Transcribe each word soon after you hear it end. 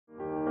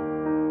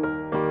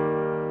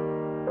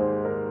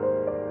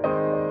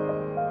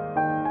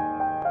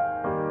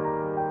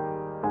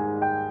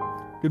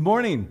Good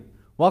morning.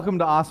 Welcome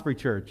to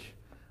Osprey.Church.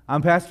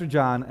 I'm Pastor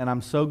John, and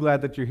I'm so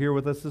glad that you're here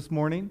with us this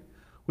morning.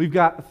 We've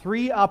got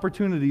 3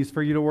 opportunities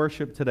for you to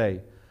worship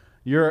today.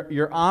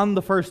 You're on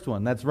the first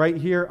one. That's right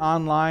here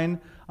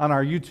online on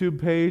our YouTube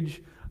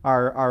page,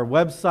 our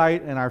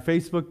website, and our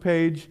Facebook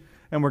page,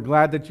 and we're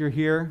glad that you're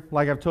here.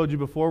 Like I've told you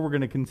before, we're going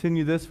to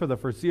continue this for the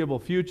foreseeable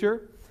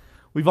future.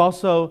 We've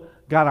also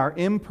got our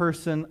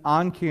in-person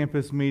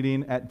on-campus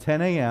meeting at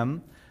 10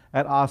 a.m.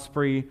 at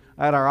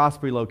our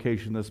Osprey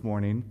location this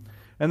morning.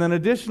 And then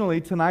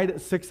additionally, tonight at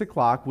 6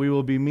 o'clock, we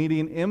will be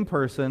meeting in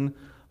person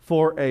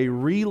for a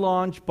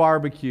relaunch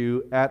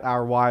barbecue at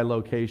our Y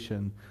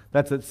location.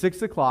 That's at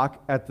 6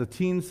 o'clock at the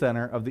Teen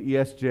Center of the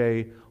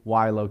ESJ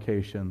Y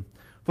location.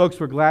 Folks,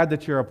 we're glad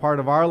that you're a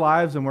part of our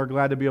lives, and we're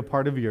glad to be a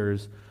part of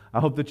yours. I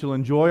hope that you'll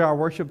enjoy our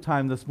worship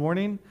time this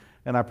morning,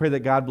 and I pray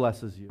that God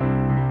blesses you.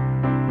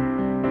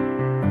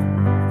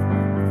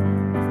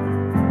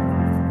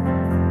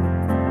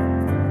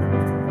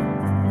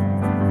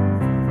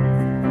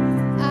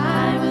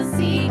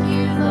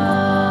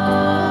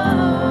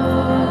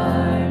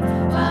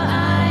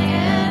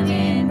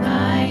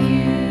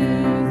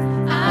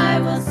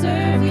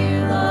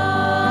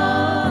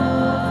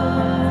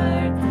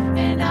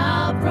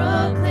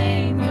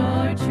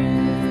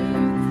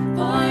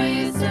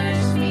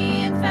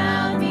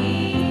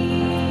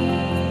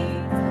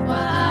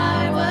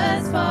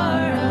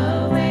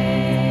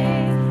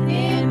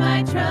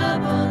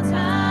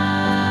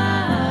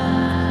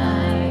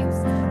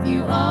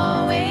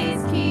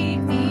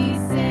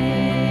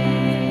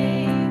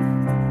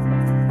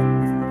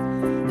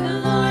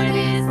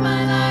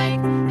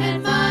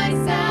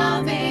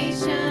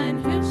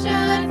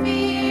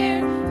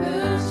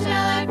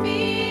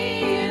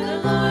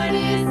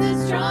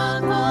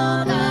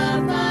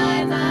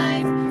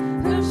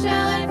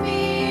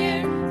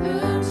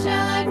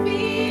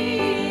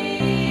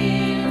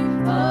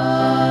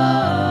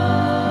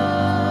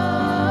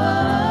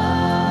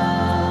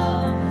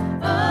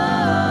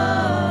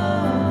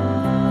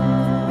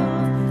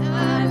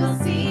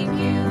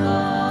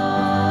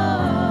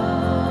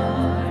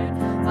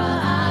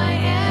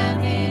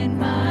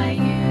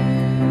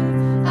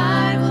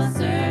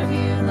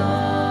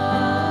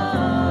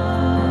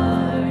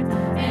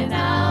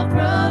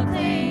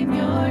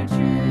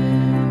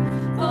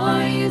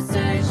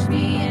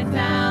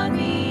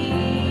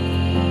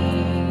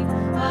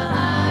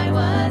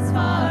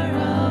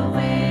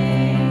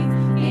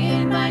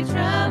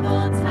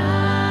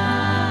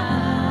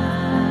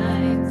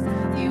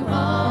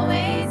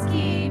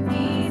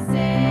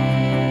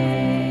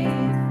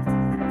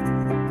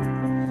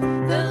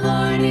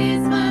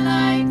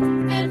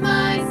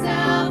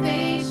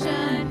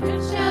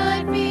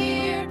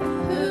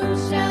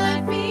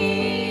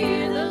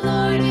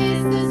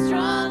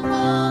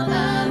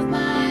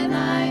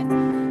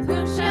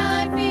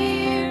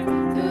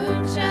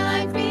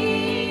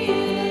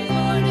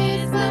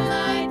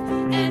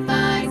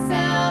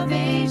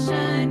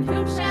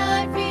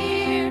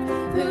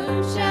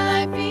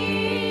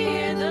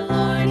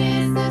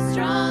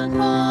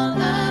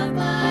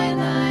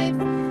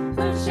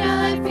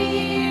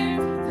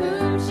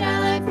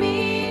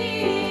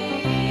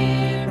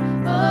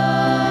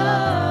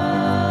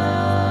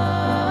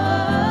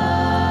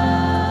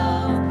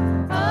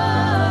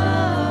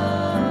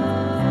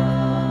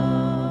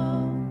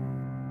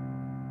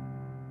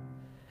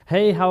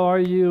 Hey, how are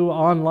you,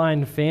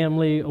 online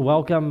family?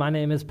 Welcome. My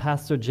name is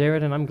Pastor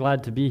Jared, and I'm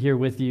glad to be here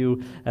with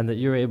you and that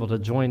you're able to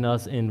join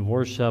us in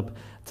worship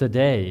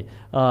today.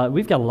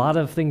 We've got a lot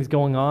of things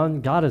going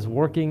on. God is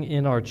working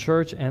in our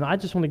church, and I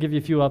just want to give you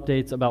a few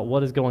updates about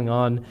what is going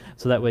on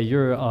so that way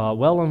you're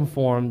well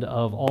informed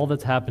of all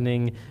that's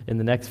happening in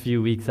the next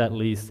few weeks at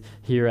least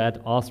here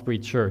at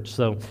Osprey.Church.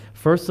 So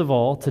first of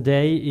all,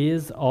 today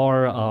is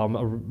our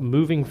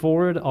moving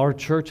forward. Our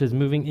church is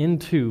moving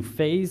into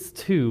phase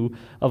 2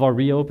 of our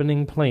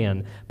reopening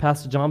plan.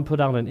 Pastor John put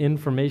out an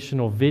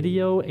informational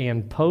video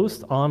and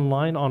post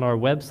online on our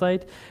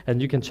website, and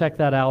you can check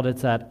that out.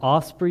 It's at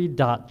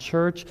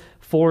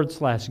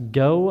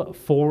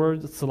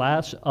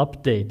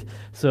Osprey.Church/go/update.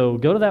 So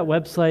go to that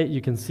website.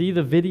 You can see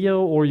the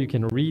video, or you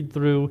can read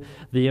through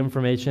the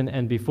information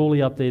and be fully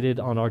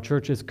updated on our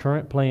church's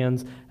current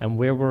plans and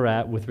where we're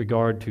at with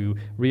regard to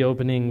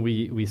reopening.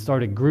 We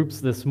started groups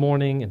this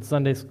morning and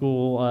Sunday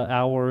school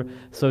hour,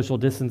 social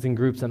distancing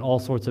groups, and all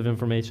sorts of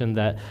information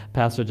that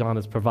Pastor John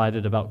has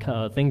provided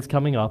about things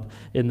coming up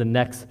in the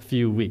next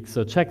few weeks.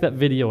 So check that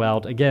video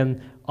out.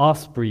 Again,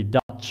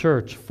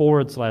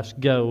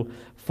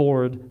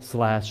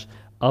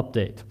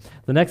 Osprey.Church/go/update.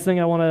 The next thing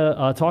I want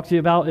to talk to you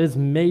about is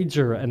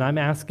major, and I'm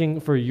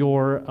asking for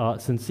your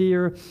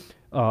sincere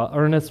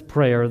earnest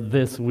prayer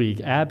this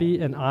week. Abby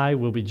and I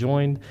will be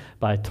joined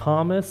by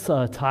Thomas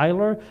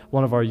Tyler,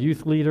 one of our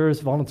youth leaders,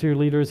 volunteer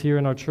leaders here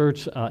in our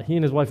church. He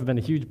and his wife have been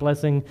a huge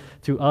blessing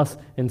to us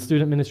in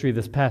student ministry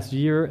this past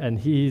year, and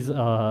it's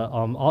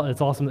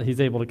awesome that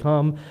he's able to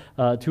come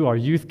to our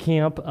youth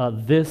camp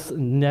this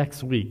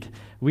next week.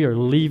 We are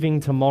leaving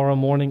tomorrow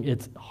morning.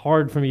 It's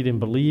hard for me to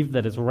believe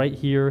that it's right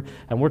here,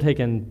 and we're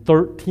taking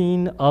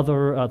 13 of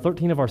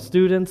our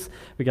students.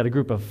 We got a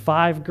group of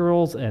 5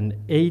 girls and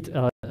 8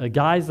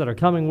 guys that are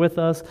coming with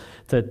us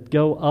to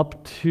go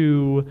up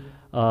to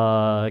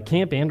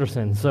Camp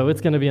Anderson. So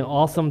it's going to be an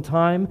awesome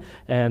time,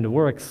 and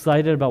we're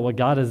excited about what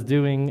God is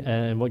doing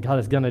and what God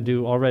is going to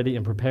do already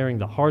in preparing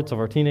the hearts of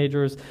our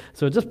teenagers.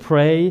 So just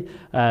pray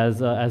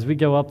as we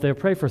go up there.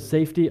 Pray for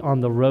safety on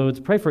the roads.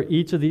 Pray for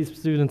each of these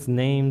students'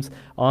 names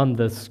on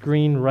the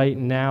screen right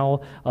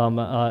now,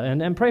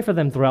 and pray for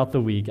them throughout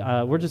the week.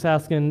 We're just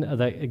asking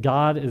that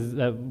God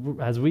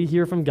as we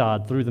hear from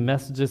God through the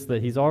messages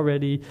that He's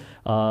already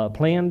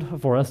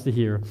planned for us to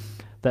hear,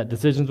 that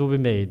decisions will be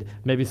made.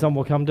 Maybe some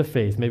will come to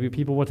faith. Maybe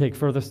people will take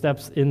further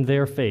steps in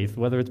their faith,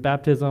 whether it's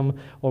baptism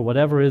or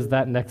whatever is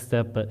that next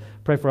step. But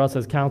pray for us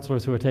as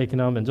counselors who are taking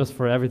them, and just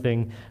for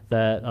everything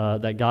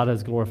that God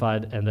has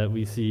glorified and that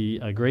we see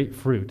a great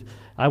fruit.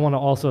 I want to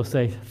also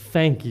say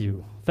thank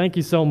you. Thank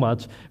you so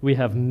much. We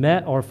have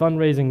met our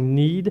fundraising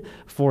need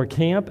for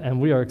camp,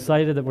 and we are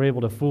excited that we're able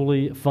to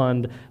fully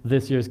fund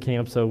this year's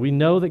camp. So we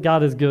know that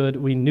God is good.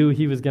 We knew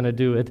He was going to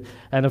do it.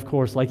 And of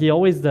course, like He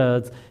always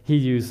does, He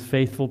used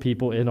faithful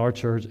people in our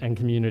church and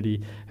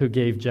community who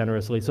gave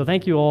generously. So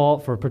thank you all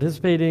for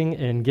participating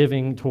and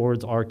giving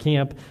towards our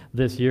camp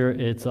this year.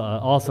 It's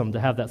awesome to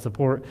have that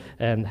support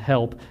and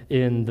help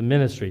in the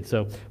ministry.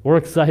 So we're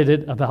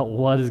excited about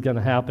what is going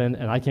to happen,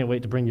 and I can't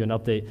wait to bring you an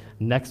update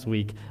next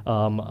week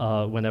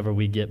whenever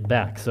we get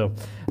back. So,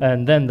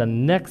 and then the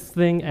next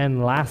thing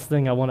and last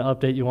thing I want to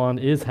update you on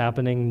is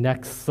happening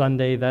next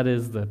Sunday. That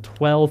is the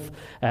 12th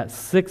at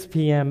 6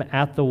 p.m.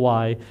 at the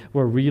Y.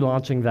 We're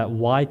relaunching that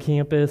Y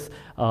campus,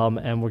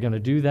 and we're going to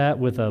do that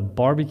with a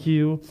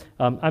barbecue.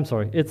 We're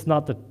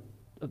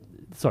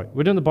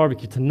doing the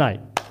barbecue tonight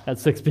at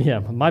 6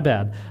 p.m. My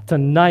bad.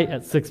 Tonight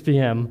at 6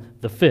 p.m.,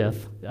 the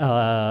 5th,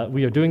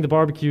 we are doing the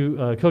barbecue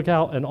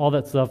cookout and all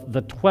that stuff.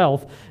 The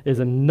 12th is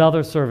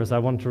another service I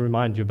wanted to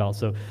remind you about.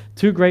 So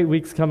 2 great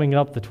weeks coming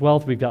up. The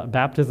 12th, we've got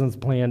baptisms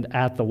planned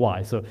at the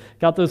Y. So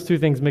got those 2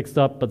 things mixed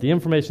up, but the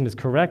information is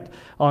correct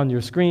on your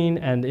screen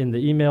and in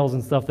the emails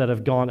and stuff that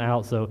have gone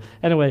out. So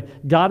anyway,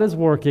 God is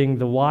working.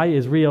 The Y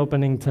is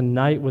reopening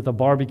tonight with a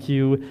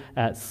barbecue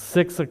at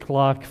 6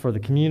 o'clock for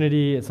the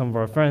community, some of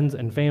our friends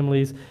and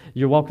families.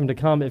 You're welcome to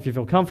come if you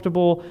feel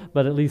comfortable,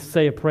 but at least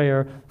say a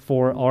prayer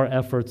for our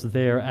efforts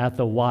there at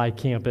the Y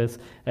campus.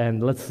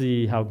 And let's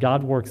see how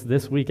God works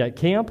this week at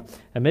camp,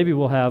 and maybe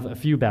we'll have a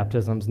few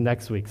baptisms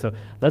next week. So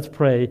let's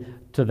pray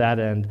to that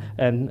end.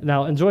 And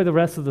now enjoy the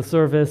rest of the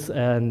service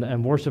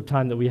and worship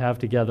time that we have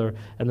together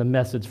and the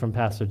message from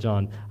Pastor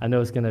John. I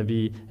know it's going to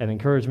be an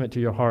encouragement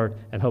to your heart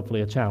and hopefully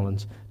a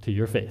challenge to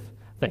your faith.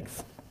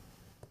 Thanks.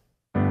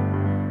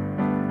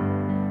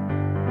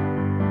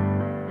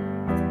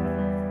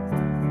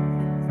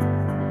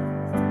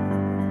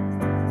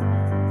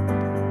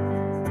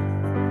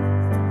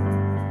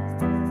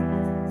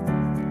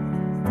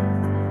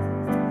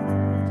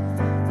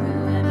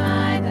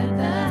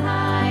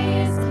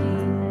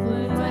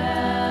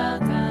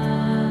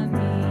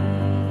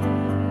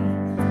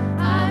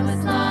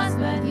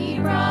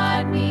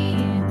 Me,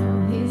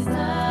 oh, His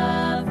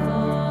love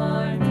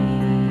for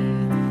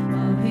me,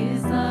 oh,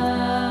 His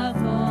love.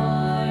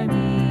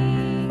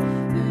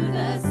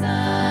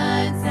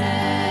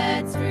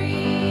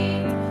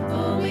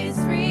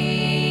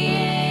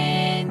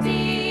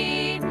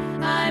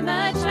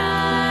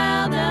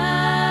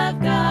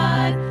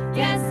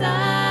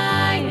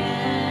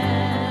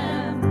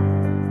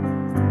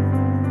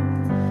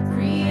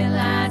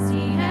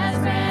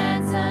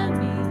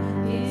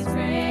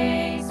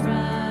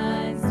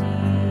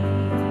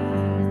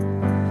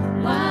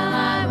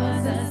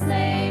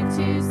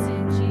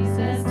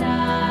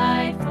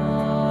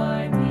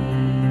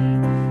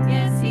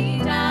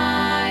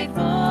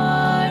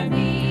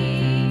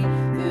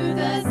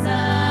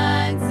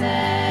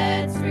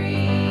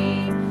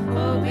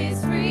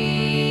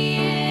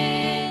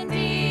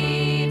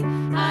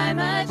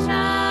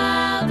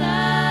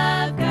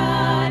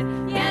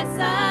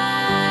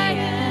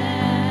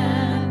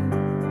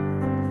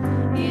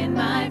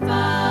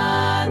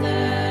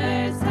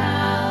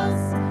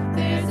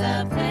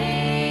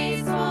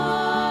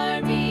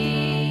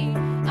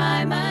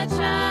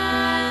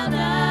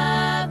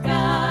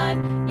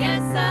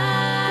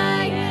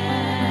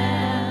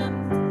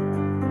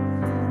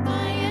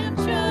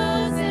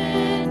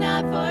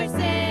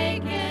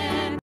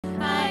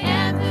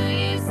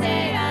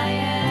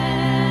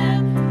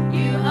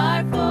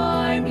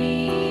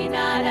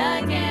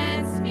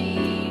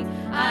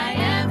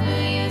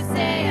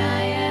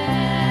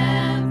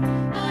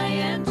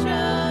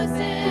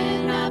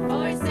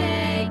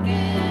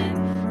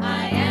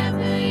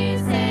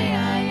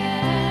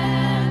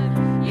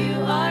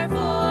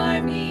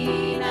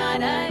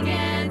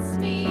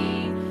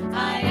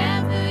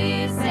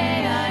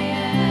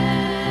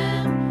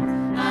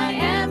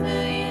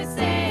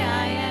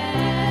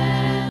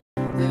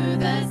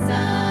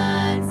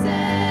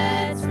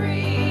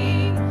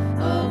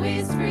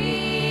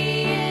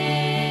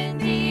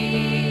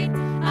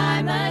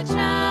 I'm a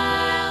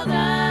child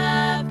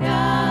of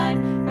God.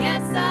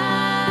 Yes,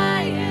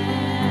 I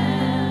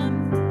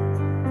am.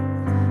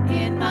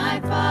 In my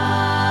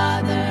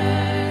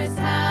Father's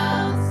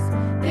house,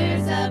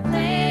 there's a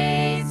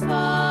place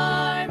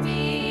for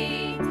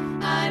me.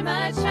 I'm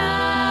a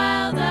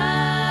child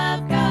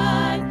of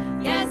God.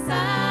 Yes,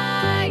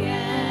 I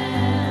am.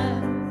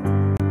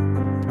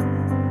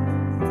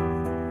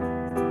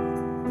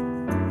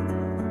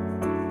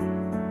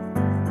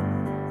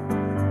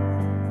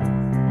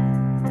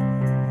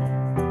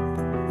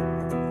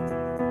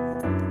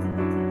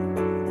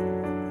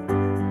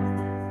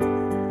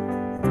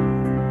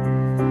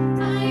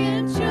 I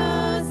am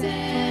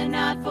chosen,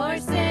 not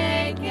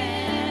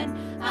forsaken.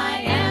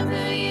 I am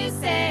who you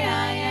say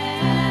I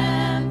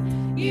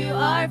am. You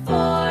are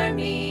for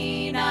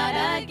me, not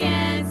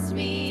against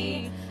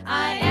me.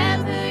 I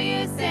am who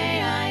you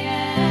say I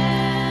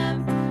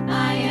am.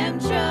 I am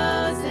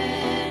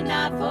chosen,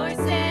 not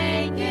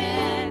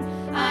forsaken.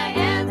 I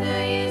am who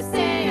you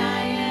say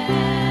I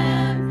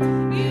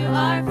am. You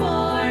are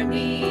for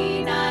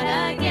me, not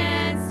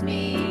against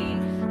me.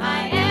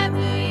 I am who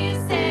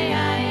you say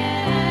I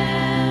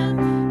am.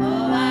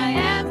 Oh, I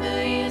am who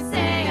you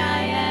say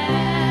I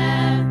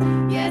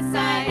am. Yes,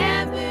 I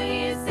am who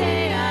you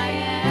say I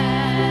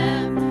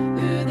am.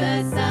 Who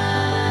the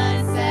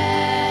Son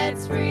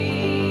sets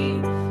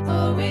free,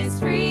 oh, is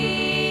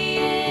free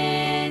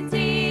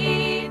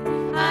indeed.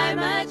 I'm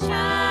a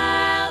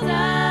child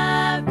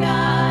of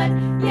God.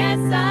 Yes,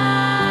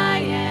 I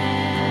am.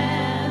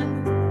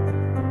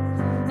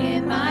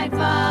 In my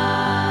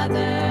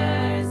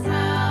Father's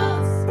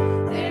house,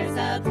 there's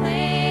a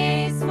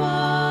place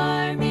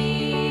for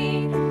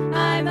me.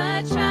 I'm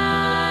a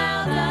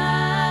child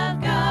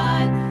of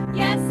God.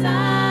 Yes,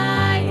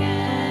 I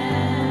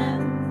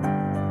am.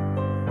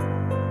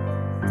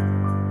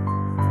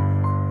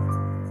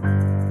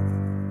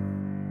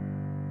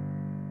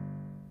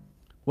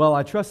 Well,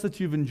 I trust that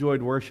you've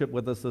enjoyed worship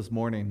with us this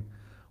morning.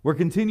 We're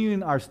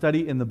continuing our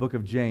study in the book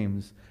of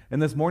James.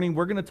 And this morning,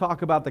 we're going to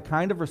talk about the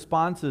kind of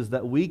responses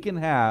that we can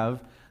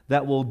have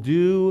that will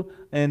do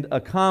and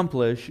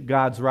accomplish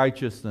God's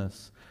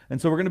righteousness.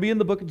 And so we're going to be in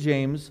the book of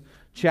James,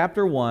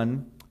 chapter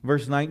 1,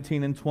 verse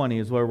 19 and 20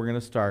 is where we're going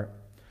to start.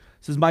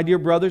 It says, "My dear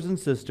brothers and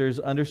sisters,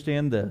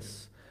 understand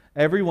this.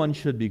 Everyone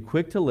should be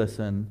quick to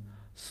listen,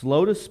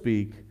 slow to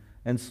speak,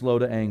 and slow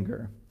to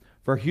anger.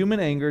 For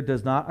human anger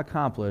does not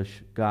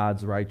accomplish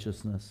God's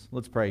righteousness."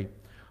 Let's pray.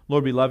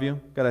 Lord, we love you.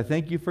 God, I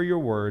thank you for your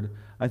word.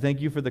 I thank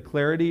you for the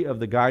clarity of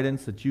the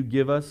guidance that you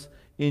give us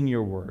in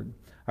your word.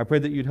 I pray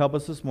that you'd help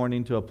us this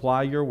morning to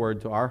apply your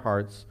word to our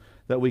hearts,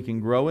 that we can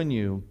grow in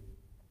you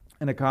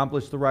and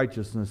accomplish the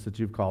righteousness that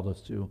you've called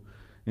us to.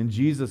 In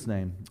Jesus'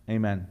 name,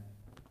 amen.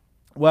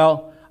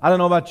 Well, I don't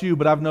know about you,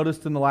 but I've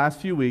noticed in the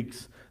last few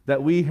weeks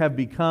that we have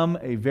become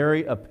a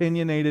very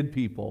opinionated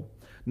people.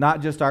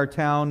 Not just our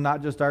town,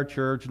 not just our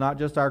church, not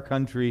just our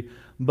country,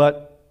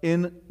 but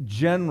in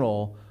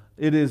general,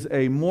 it is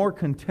a more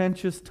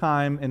contentious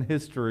time in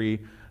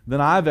history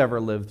than I've ever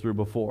lived through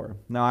before.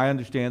 Now, I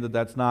understand that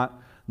that's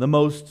not the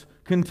most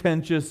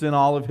contentious in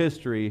all of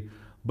history,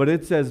 but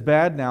it's as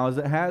bad now as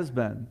it has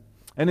been.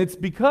 And it's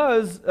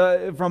because,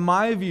 from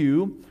my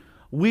view,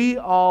 we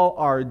all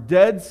are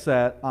dead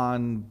set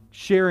on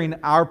sharing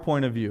our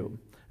point of view.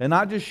 And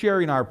not just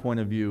sharing our point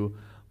of view,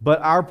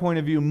 but our point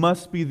of view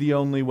must be the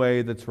only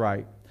way that's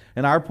right.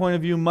 And our point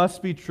of view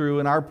must be true,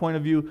 and our point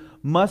of view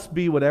must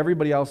be what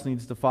everybody else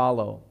needs to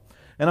follow.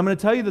 And I'm going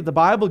to tell you that the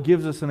Bible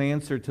gives us an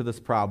answer to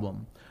this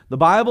problem. The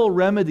Bible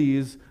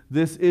remedies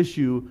this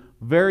issue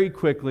very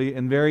quickly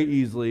and very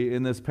easily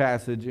in this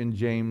passage in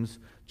James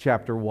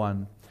chapter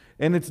 1.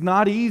 And it's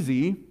not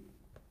easy,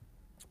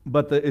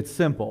 but it's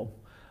simple.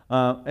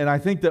 And I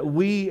think that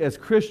we as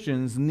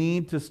Christians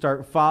need to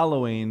start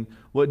following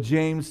what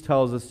James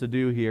tells us to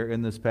do here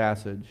in this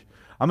passage.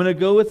 I'm going to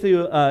go with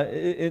you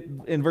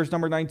in verse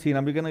number 19.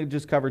 I'm going to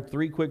just cover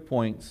 3 quick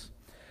points.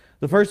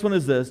 The first one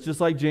is this: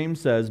 just like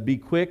James says, be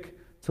quick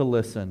to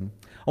listen.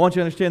 I want you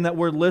to understand that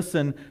word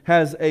listen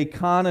has a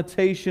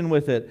connotation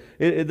with it.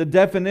 The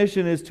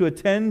definition is to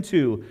attend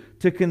to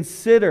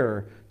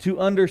consider, to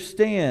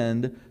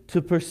understand,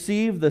 to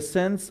perceive the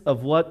sense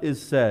of what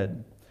is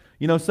said.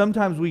 You know,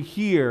 sometimes we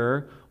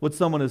hear what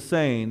someone is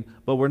saying,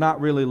 but we're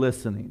not really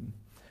listening.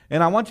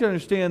 And I want you to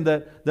understand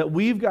that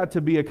we've got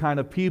to be a kind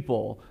of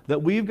people,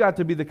 that we've got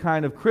to be the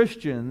kind of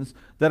Christians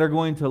that are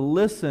going to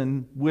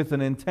listen with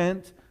an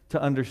intent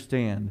to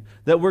understand.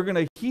 That we're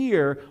going to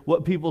hear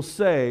what people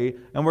say,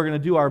 and we're going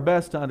to do our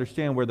best to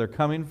understand where they're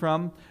coming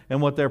from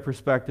and what their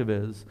perspective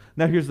is.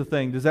 Now, here's the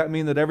thing. Does that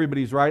mean that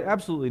everybody's right?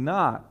 Absolutely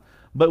not.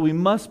 But we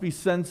must be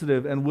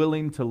sensitive and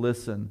willing to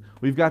listen.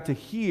 We've got to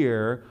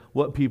hear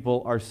what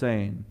people are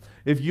saying.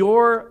 If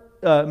your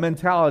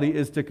mentality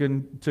is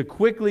to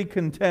quickly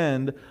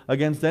contend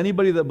against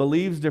anybody that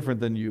believes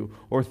different than you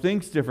or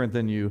thinks different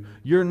than you,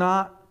 you're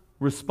not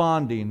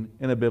responding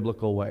in a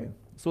biblical way.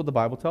 That's what the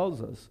Bible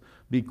tells us.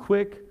 Be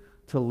quick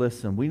to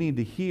listen. We need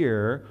to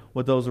hear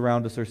what those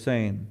around us are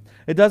saying.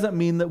 It doesn't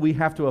mean that we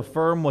have to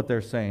affirm what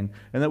they're saying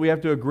and that we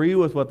have to agree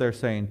with what they're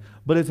saying,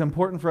 but it's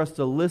important for us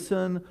to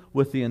listen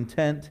with the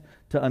intent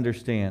to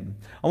understand.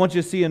 I want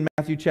you to see in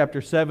Matthew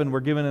chapter 7, we're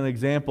given an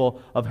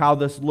example of how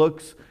this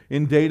looks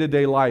in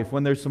day-to-day life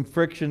when there's some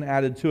friction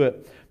added to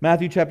it.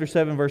 Matthew chapter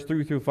 7, verse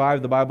 3 through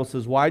 5, the Bible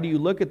says, "Why do you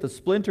look at the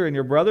splinter in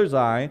your brother's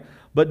eye,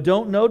 but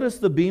don't notice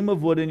the beam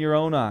of wood in your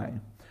own eye?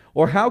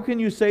 Or how can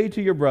you say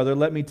to your brother,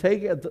 'Let me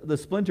take the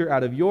splinter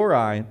out of your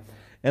eye,'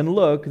 and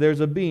look,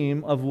 there's a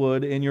beam of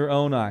wood in your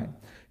own eye?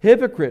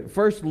 Hypocrite,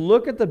 first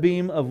look at the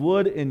beam of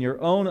wood in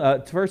your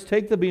own first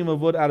take the beam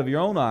of wood out of your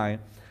own eye,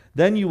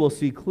 then you will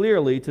see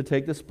clearly to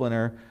take the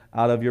splinter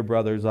out of your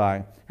brother's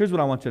eye." Here's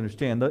what I want you to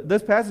understand.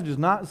 This passage is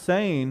not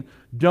saying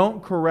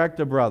don't correct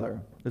a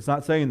brother. It's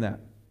not saying that.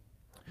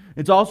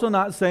 It's also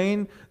not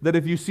saying that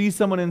if you see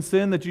someone in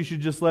sin that you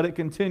should just let it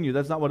continue.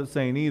 That's not what it's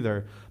saying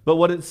either. But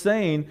what it's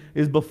saying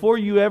is before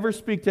you ever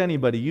speak to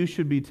anybody, you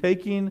should be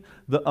taking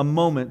a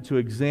moment to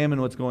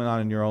examine what's going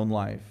on in your own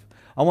life.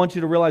 I want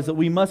you to realize that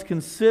we must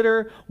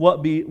consider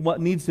what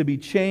needs to be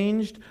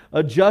changed,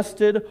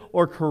 adjusted,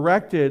 or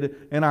corrected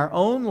in our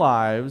own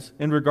lives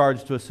in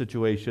regards to a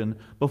situation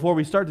before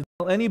we start to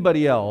tell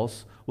anybody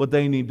else what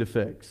they need to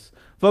fix.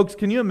 Folks,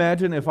 can you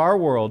imagine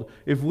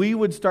if we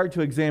would start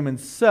to examine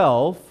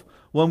self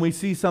when we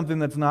see something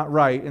that's not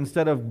right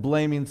instead of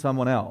blaming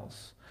someone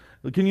else?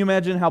 Can you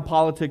imagine how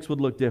politics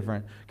would look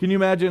different? Can you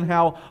imagine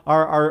how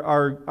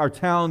our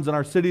towns and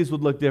our cities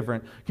would look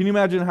different? Can you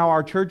imagine how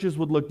our churches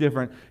would look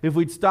different if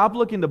we'd stop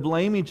looking to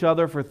blame each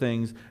other for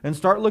things and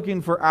start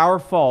looking for our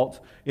fault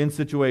in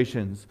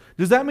situations?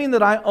 Does that mean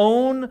that I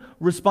own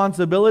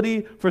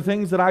responsibility for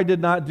things that I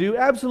did not do?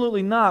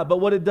 Absolutely not.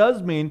 But what it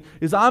does mean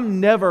is I'm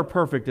never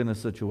perfect in a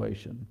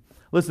situation.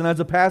 Listen, as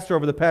a pastor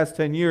over the past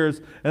 10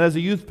 years, and as a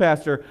youth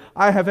pastor,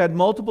 I have had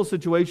multiple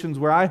situations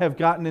where I have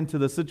gotten into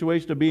the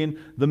situation of being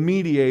the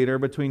mediator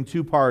between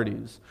two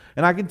parties.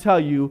 And I can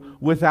tell you,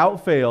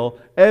 without fail,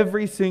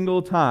 every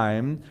single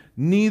time,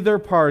 neither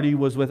party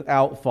was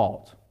without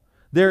fault.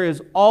 There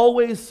is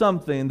always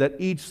something that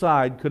each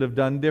side could have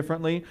done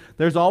differently.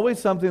 There's always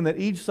something that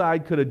each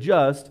side could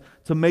adjust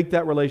to make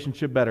that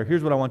relationship better.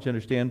 Here's what I want you to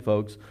understand,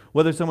 folks.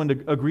 Whether someone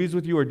agrees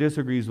with you or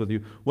disagrees with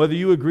you, whether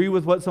you agree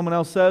with what someone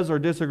else says or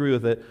disagree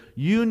with it,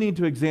 you need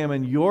to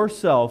examine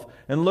yourself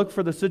and look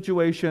for the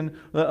situation,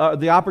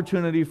 the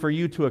opportunity for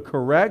you to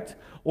correct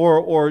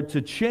or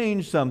to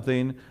change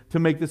something to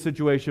make the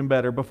situation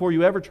better before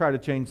you ever try to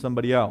change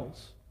somebody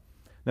else.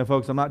 Now,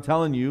 folks, I'm not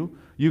telling you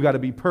got to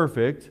be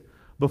perfect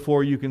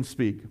before you can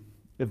speak.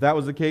 If that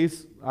was the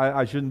case,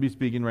 I shouldn't be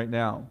speaking right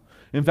now.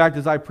 In fact,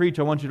 as I preach,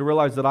 I want you to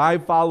realize that I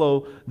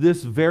follow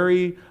this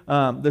very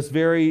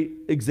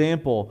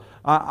example.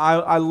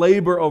 I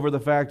labor over the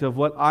fact of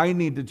what I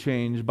need to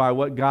change by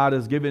what God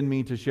has given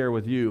me to share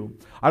with you.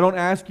 I don't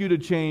ask you to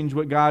change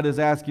what God is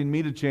asking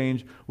me to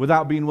change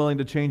without being willing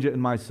to change it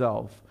in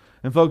myself.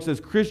 And folks, as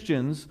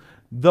Christians,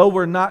 though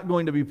we're not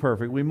going to be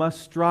perfect, we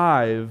must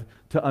strive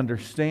to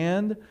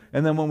understand,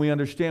 and then when we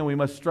understand, we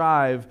must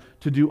strive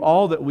to do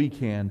all that we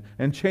can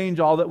and change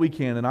all that we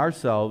can in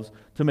ourselves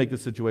to make the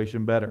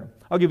situation better.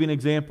 I'll give you an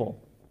example.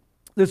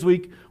 This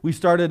week, we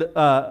started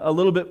a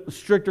little bit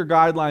stricter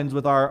guidelines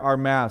with our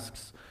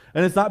masks.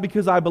 And it's not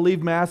because I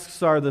believe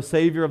masks are the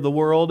savior of the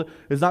world.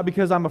 It's not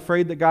because I'm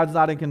afraid that God's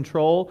not in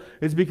control.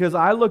 It's because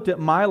I looked at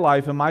my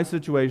life and my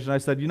situation. I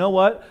said, you know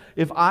what?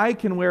 If I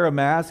can wear a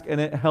mask and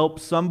it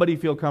helps somebody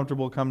feel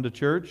comfortable come to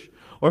church,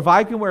 or if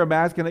I can wear a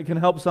mask and it can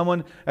help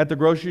someone at the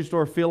grocery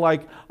store feel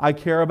like I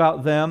care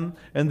about them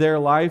and their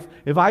life,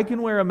 if I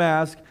can wear a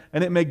mask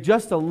and it make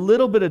just a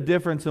little bit of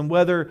difference in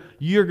whether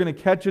you're going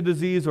to catch a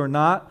disease or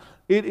not,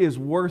 it is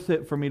worth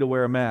it for me to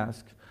wear a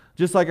mask.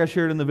 Just like I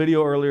shared in the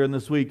video earlier in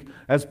this week,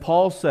 as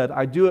Paul said,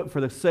 I do it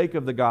for the sake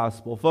of the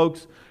gospel.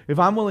 Folks, if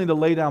I'm willing to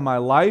lay down my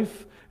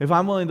life, if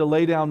I'm willing to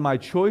lay down my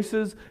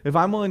choices, if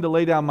I'm willing to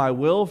lay down my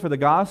will for the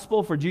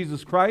gospel, for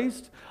Jesus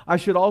Christ, I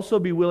should also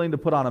be willing to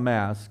put on a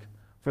mask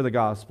for the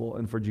gospel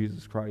and for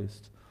Jesus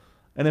Christ.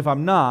 And if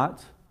I'm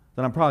not,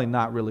 then I'm probably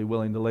not really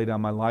willing to lay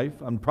down my life.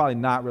 I'm probably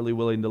not really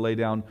willing to lay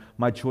down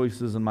my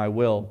choices and my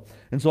will.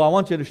 And so I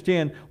want you to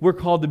understand, we're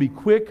called to be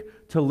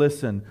quick to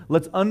listen.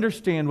 Let's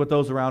understand what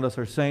those around us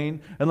are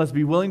saying, and let's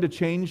be willing to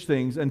change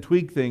things and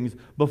tweak things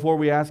before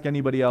we ask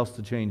anybody else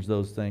to change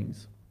those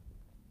things.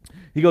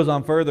 He goes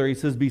on further. He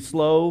says, be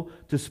slow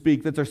to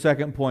speak. That's our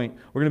second point.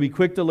 We're going to be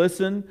quick to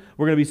listen.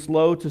 We're going to be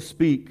slow to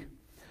speak.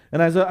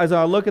 And as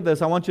I look at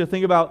this, I want you to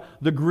think about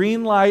the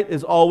green light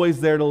is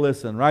always there to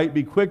listen, right?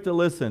 Be quick to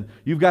listen.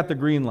 You've got the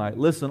green light.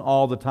 Listen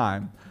all the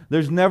time.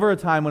 There's never a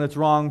time when it's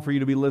wrong for you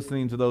to be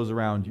listening to those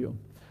around you.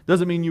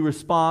 Doesn't mean you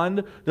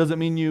respond. Doesn't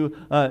mean you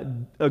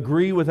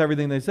agree with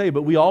everything they say,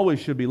 but we always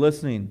should be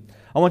listening.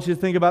 I want you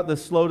to think about the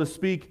slow to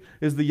speak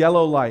is the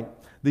yellow light.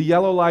 The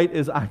yellow light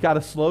is I got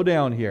to slow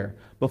down here.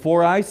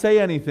 Before I say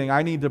anything,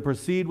 I need to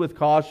proceed with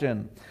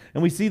caution.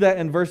 And we see that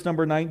in verse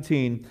number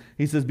 19.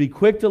 He says, be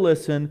quick to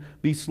listen,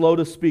 be slow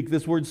to speak.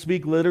 This word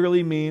speak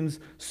literally means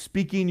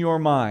speaking your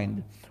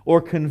mind or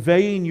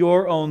conveying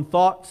your own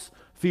thoughts,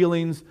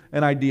 feelings,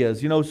 and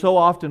ideas. You know, so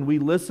often we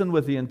listen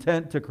with the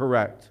intent to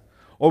correct,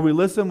 or we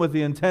listen with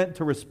the intent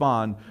to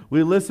respond.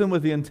 We listen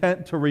with the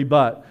intent to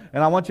rebut.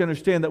 And I want you to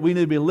understand that we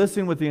need to be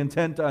listening with the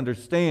intent to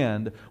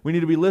understand. We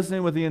need to be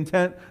listening with the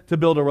intent to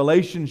build a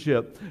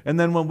relationship. And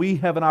then when we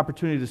have an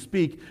opportunity to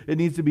speak, it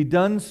needs to be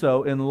done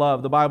so in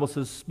love. The Bible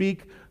says,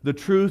 speak the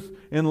truth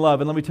in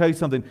love. And let me tell you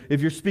something.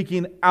 If you're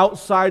speaking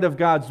outside of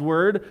God's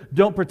word,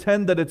 don't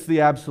pretend that it's the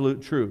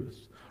absolute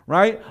truth.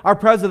 Right? Our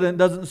president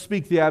doesn't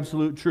speak the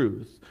absolute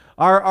truth.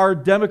 Our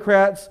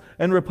Democrats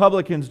and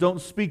Republicans don't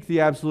speak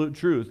the absolute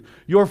truth.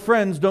 Your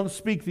friends don't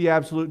speak the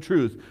absolute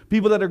truth.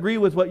 People that agree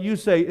with what you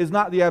say is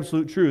not the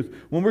absolute truth.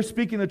 When we're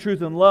speaking the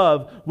truth in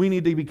love, we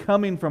need to be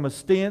coming from a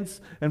stance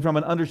and from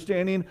an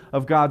understanding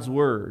of God's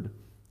word.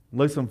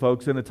 Listen,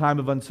 folks, in a time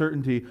of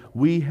uncertainty,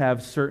 we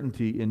have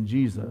certainty in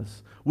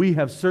Jesus. We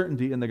have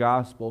certainty in the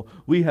gospel.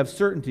 We have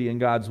certainty in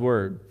God's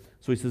word.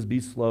 So he says, be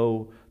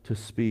slow to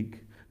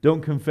speak.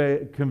 Don't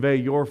convey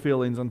your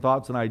feelings and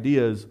thoughts and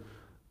ideas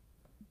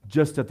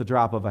just at the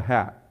drop of a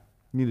hat.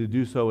 You need to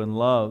do so in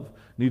love.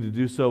 You need to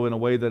do so in a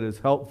way that is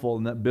helpful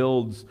and that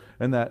builds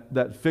and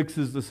that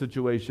fixes the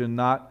situation,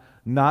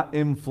 not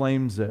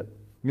inflames it.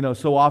 You know,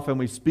 so often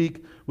we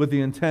speak with the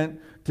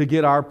intent to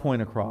get our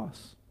point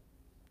across.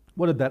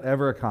 What did that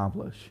ever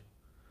accomplish?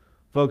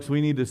 Folks, we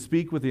need to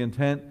speak with the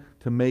intent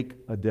to make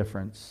a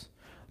difference.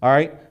 All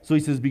right? So he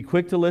says, be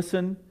quick to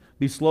listen,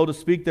 be slow to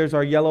speak. There's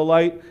our yellow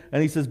light.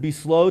 And he says, be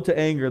slow to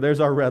anger.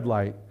 There's our red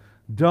light.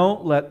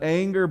 Don't let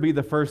anger be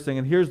the first thing.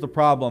 And here's the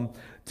problem.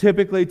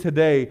 Typically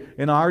today,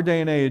 in our day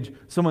and age,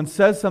 someone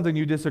says something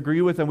you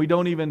disagree with and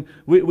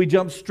we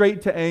jump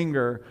straight to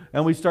anger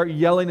and we start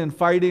yelling and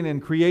fighting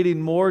and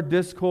creating more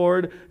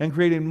discord and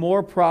creating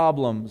more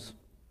problems.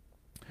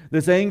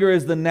 This anger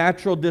is the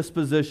natural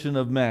disposition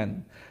of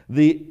men.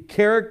 The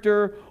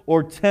character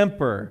or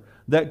temper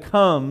that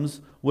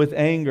comes with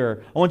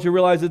anger. I want you to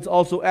realize it's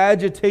also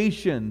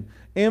agitation,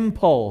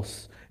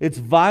 impulse, it's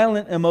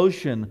violent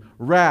emotion,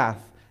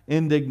 wrath,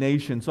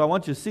 indignation. So I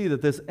want you to see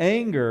that this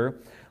anger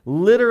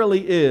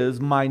literally is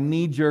my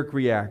knee-jerk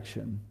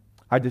reaction.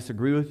 I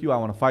disagree with you. I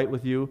want to fight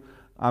with you.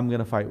 I'm going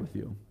to fight with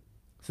you.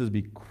 It says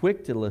be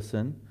quick to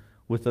listen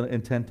with the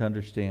intent to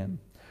understand.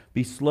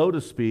 Be slow to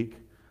speak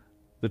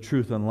the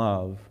truth in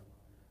love,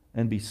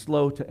 and be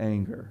slow to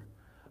anger.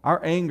 Our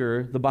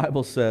anger, the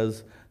Bible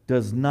says,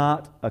 does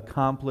not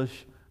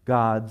accomplish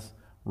God's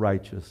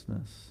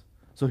righteousness.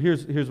 So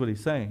here's what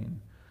he's saying.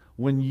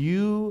 When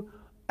you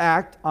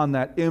act on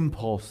that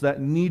impulse,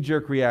 that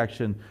knee-jerk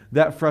reaction,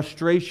 that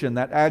frustration,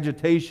 that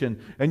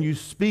agitation, and you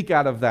speak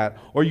out of that,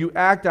 or you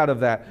act out of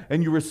that,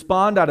 and you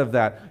respond out of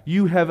that,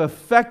 you have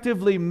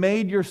effectively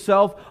made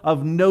yourself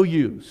of no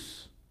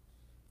use.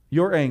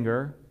 Your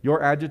anger,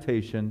 your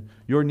agitation,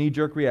 your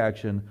knee-jerk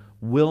reaction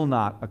will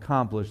not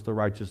accomplish the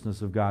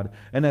righteousness of God.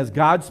 And as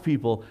God's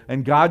people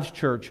and God's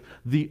church,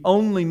 the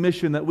only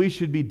mission that we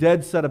should be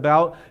dead set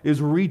about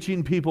is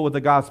reaching people with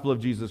the gospel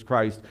of Jesus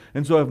Christ.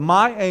 And so if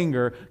my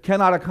anger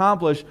cannot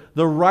accomplish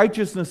the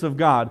righteousness of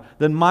God,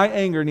 then my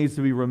anger needs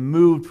to be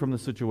removed from the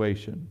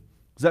situation.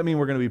 Does that mean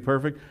we're going to be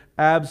perfect?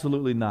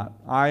 Absolutely not.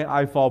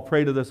 I fall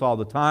prey to this all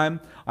the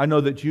time. I know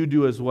that you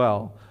do as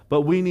well.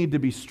 But we need to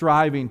be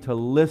striving to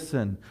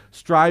listen,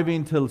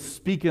 striving to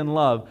speak in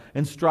love,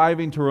 and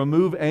striving to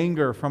remove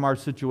anger from our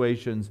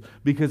situations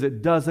because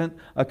it doesn't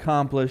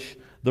accomplish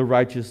the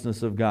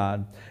righteousness of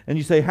God. And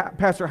you say,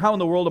 Pastor, how in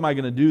the world am I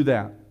going to do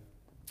that?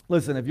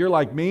 Listen, if you're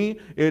like me,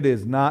 it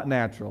is not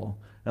natural.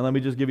 And let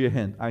me just give you a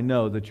hint. I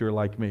know that you're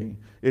like me.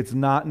 It's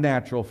not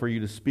natural for you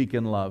to speak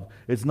in love.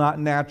 It's not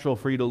natural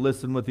for you to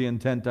listen with the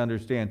intent to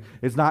understand.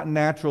 It's not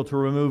natural to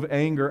remove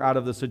anger out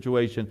of the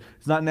situation.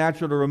 It's not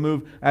natural to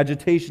remove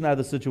agitation out of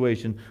the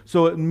situation.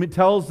 So it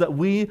tells that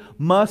we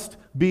must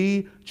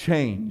be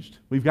changed.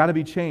 We've got to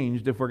be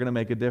changed if we're going to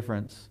make a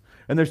difference.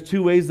 And there's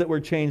two ways that we're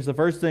changed. The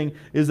first thing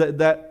is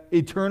that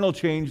eternal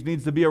change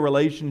needs to be a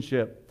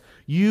relationship.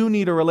 You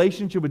need a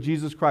relationship with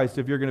Jesus Christ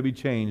if you're going to be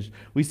changed.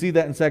 We see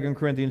that in 2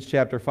 Corinthians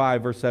chapter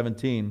 5, verse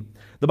 17.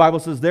 The Bible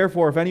says,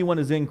 therefore, if anyone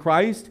is in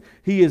Christ,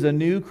 he is a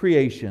new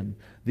creation.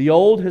 The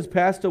old has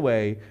passed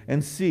away,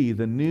 and see,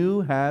 the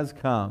new has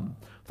come.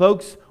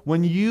 Folks,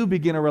 when you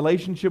begin a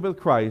relationship with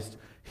Christ,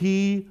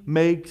 He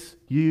makes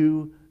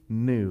you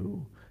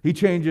new. He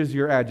changes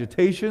your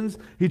agitations,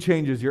 He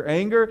changes your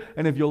anger,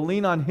 and if you'll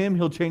lean on Him,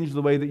 He'll change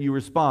the way that you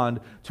respond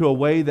to a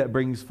way that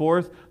brings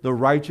forth the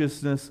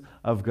righteousness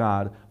of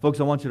God. Folks,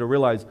 I want you to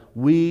realize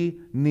we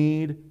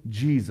need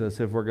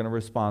Jesus if we're going to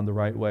respond the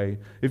right way.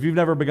 If you've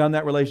never begun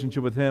that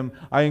relationship with Him,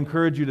 I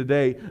encourage you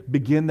today,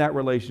 begin that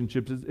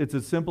relationship. It's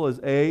as simple as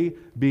A,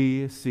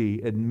 B,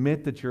 C.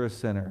 Admit that you're a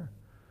sinner.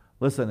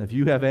 Listen, if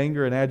you have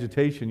anger and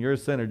agitation, you're a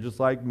sinner just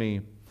like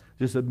me.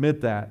 Just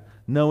admit that,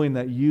 knowing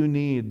that you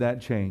need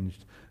that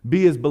changed.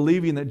 B is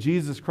believing that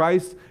Jesus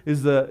Christ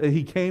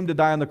He came to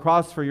die on the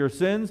cross for your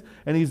sins,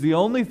 and He's the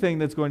only thing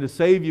that's going to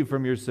save you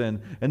from your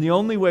sin. And the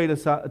only way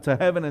to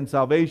heaven and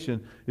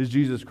salvation is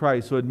Jesus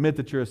Christ. So admit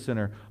that you're a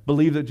sinner.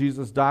 believe that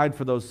Jesus died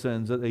for those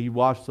sins, that he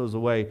washed those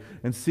away,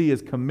 and C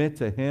is commit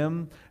to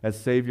him as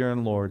Savior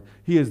and Lord.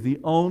 He is the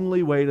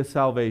only way to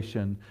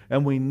salvation,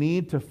 and we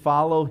need to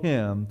follow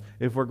him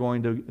if we're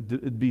going to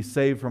be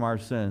saved from our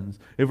sins.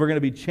 If we're going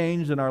to be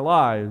changed in our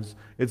lives,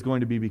 it's going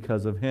to be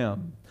because of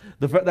him.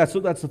 That's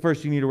the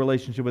first. You need a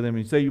relationship with him.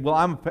 You say, well,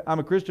 I'm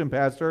a Christian,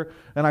 Pastor,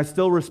 and I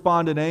still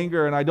respond in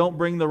anger, and I don't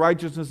bring the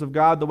righteousness of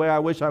God the way I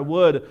wish I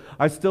would.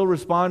 I still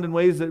respond in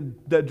ways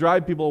that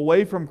drive people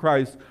away from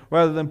Christ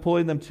rather than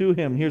pulling them to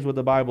him. Here's what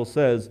the Bible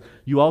says.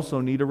 You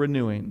also need a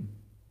renewing.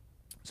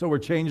 So we're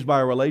changed by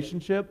a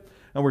relationship,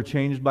 and we're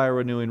changed by a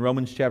renewing.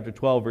 Romans chapter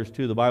 12, verse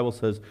 2, the Bible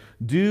says,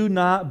 do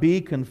not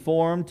be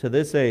conformed to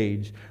this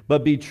age,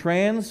 but be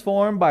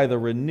transformed by the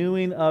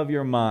renewing of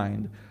your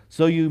mind,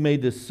 so you may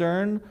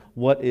discern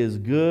what is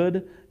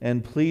good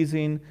and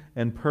pleasing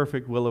and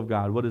perfect will of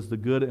God. What is the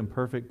good and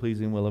perfect,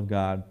 pleasing will of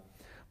God?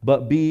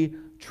 But be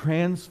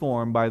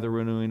transformed by the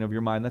renewing of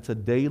your mind. That's a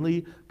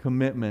daily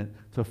commitment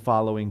to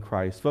following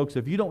Christ. Folks,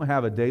 if you don't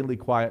have a daily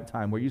quiet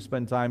time where you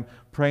spend time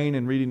praying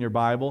and reading your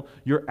Bible,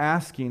 you're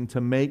asking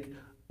to make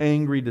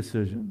angry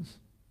decisions.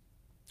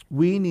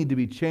 We need to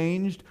be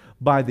changed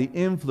by the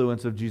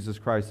influence of Jesus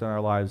Christ in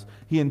our lives.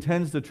 He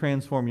intends to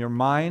transform your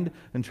mind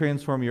and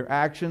transform your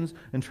actions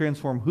and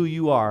transform who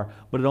you are,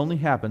 but it only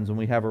happens when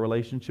we have a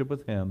relationship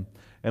with him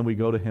and we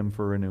go to him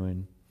for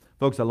renewing.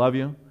 Folks, I love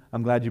you.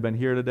 I'm glad you've been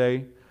here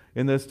today.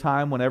 In this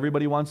time when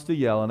everybody wants to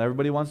yell and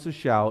everybody wants to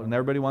shout and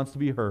everybody wants to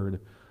be heard,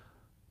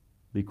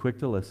 be quick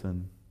to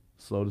listen,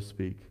 slow to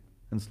speak,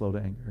 and slow to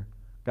anger.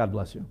 God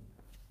bless you.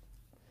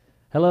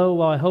 Hello,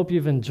 well, I hope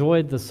you've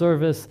enjoyed the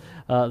service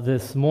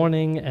this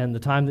morning and the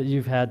time that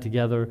you've had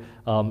together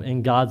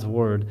in God's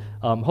Word.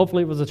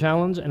 Hopefully it was a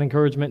challenge and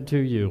encouragement to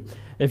you.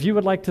 If you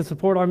would like to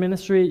support our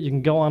ministry, you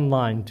can go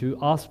online to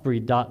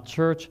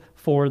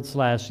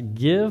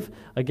Osprey.Church/give.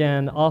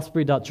 Again,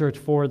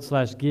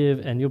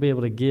 Osprey.Church/give, and you'll be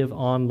able to give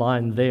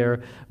online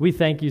there. We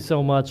thank you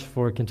so much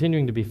for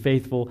continuing to be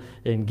faithful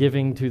in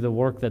giving to the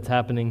work that's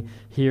happening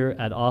here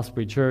at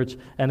Osprey Church.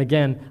 And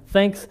again,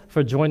 thanks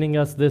for joining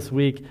us this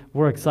week.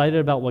 We're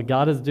excited about what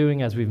God is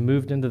doing as we've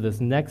moved into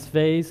this next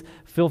phase.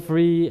 Feel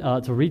free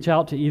to reach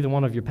out to either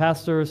one of your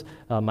pastors,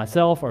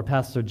 myself or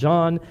Pastor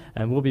John,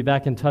 and we'll be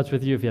back in touch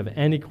with you if you have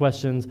any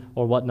questions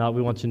or whatnot.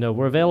 We want you to know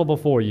we're available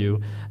for you.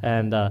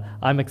 And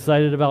I'm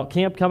excited about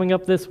camp coming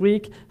up this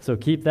week, so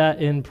keep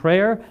that in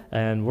prayer,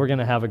 and we're going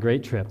to have a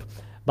great trip.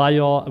 Bye,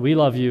 y'all. We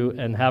love you,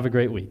 and have a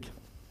great week.